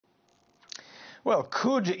Well,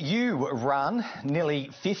 could you run nearly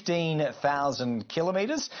 15,000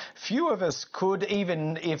 kilometres? Few of us could,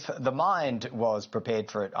 even if the mind was prepared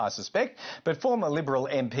for it, I suspect. But former Liberal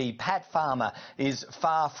MP Pat Farmer is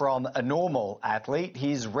far from a normal athlete.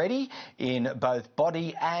 He's ready in both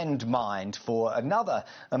body and mind for another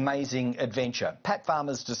amazing adventure. Pat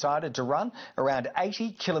Farmer's decided to run around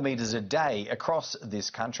 80 kilometres a day across this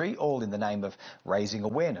country, all in the name of raising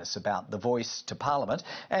awareness about the voice to Parliament.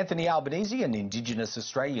 Anthony Albanese and Indigenous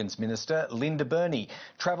Australians Minister Linda Burney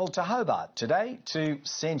travelled to Hobart today to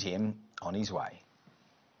send him on his way.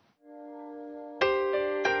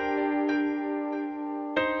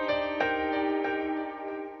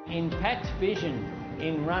 In Pat's vision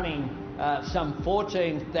in running some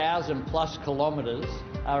 14,000 plus kilometres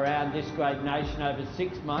around this great nation over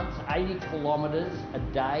 6 months, 80 kilometres a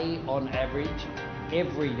day on average,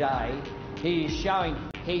 every day, he is showing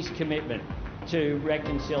his commitment to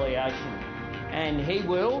reconciliation. And he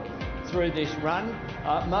will, through this run,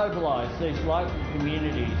 mobilise these local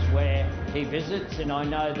communities where he visits, and I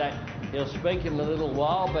know that he'll speak in a little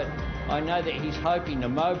while, but I know that he's hoping to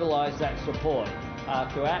mobilise that support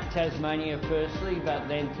throughout Tasmania firstly, but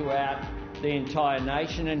then throughout the entire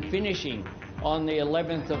nation, and finishing on the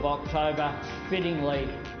 11th of October, fittingly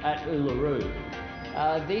at Uluru.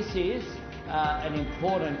 This is an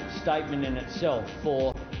important statement in itself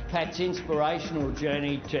for Pat's inspirational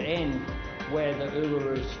journey to end where the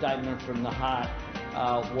Uluru Statement from the Heart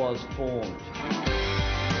was formed.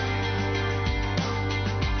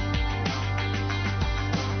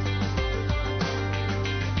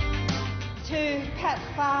 To Pat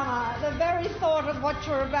Farmer, the very thought of what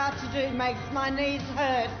you're about to do makes my knees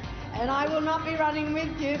hurt, and I will not be running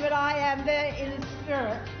with you, but I am there in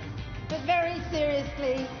spirit. But very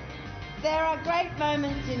seriously, there are great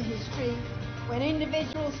moments in history when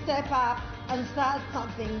individuals step up and start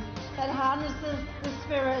something that harnesses the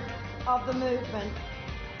spirit of the movement,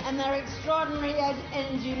 and their extraordinary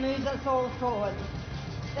energy moves us all forward.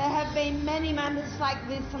 There have been many moments like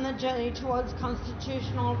this on the journey towards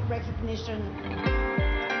constitutional recognition. 10,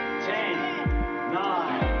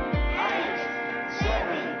 9, 8,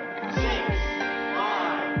 7, 6,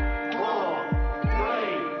 5, 4,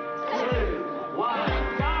 3, 2, 1.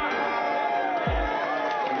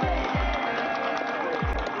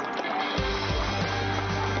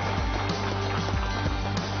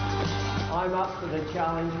 I'm up for the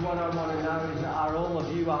challenge. What I want to know is, are all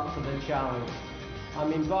of you up for the challenge?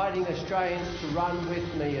 I'm inviting Australians to run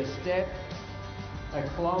with me a step, a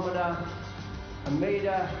kilometre, a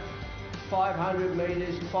metre, 500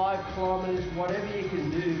 metres, 5 kilometres, whatever you can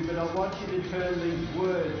do, but I want you to turn these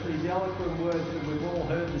words, these eloquent words that we've all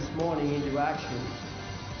heard this morning, into action.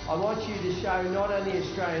 I want you to show not only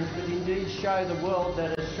Australians, but indeed show the world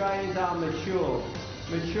that Australians are mature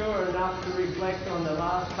enough to reflect on the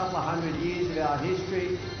last couple of 100 years of our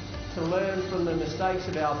history, to learn from the mistakes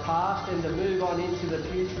of our past, and to move on into the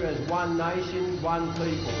future as one nation, one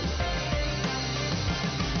people.